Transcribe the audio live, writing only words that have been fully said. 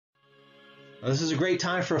Now, this is a great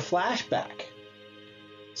time for a flashback.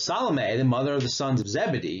 Salome, the mother of the sons of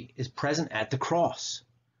Zebedee, is present at the cross.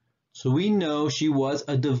 So we know she was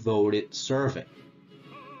a devoted servant.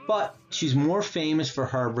 But she's more famous for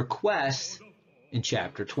her request in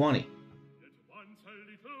chapter 20.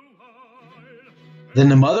 Then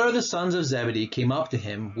the mother of the sons of Zebedee came up to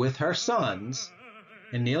him with her sons,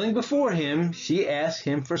 and kneeling before him, she asked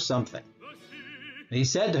him for something. And he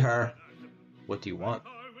said to her, "What do you want?"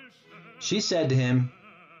 She said to him,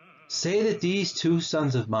 "Say that these 2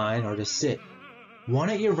 sons of mine are to sit, one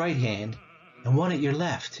at your right hand and one at your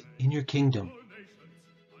left, in your kingdom."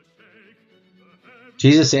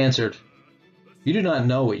 Jesus answered, "You do not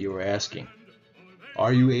know what you are asking.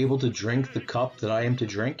 Are you able to drink the cup that I am to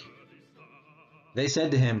drink?" They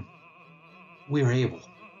said to him, "We are able."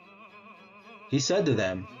 He said to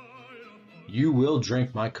them, "You will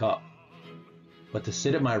drink my cup, but to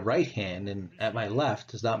sit at my right hand and at my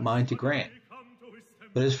left is not mine to grant,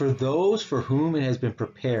 but is for those for whom it has been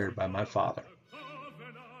prepared by my Father."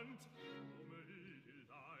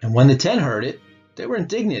 And when the 10 heard it, they were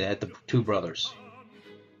indignant at the 2 brothers.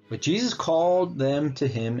 But Jesus called them to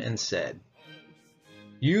him and said,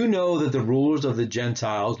 "You know that the rulers of the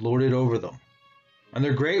Gentiles lord it over them, and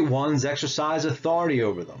their great ones exercise authority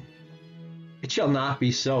over them. It shall not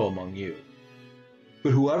be so among you.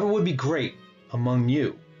 But whoever would be great among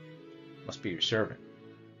you must be your servant.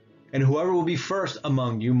 And whoever will be first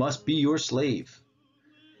among you must be your slave.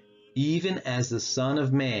 Even as the Son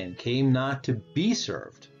of Man came not to be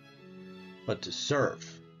served, but to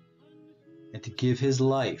serve, and to give his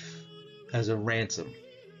life as a ransom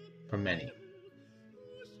for many."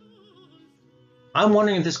 I'm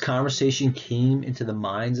wondering if this conversation came into the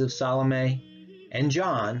minds of Salome and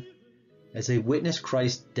John as they witnessed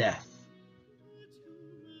Christ's death.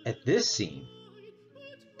 At this scene,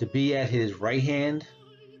 to be at his right hand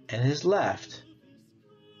and his left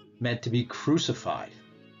meant to be crucified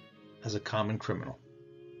as a common criminal.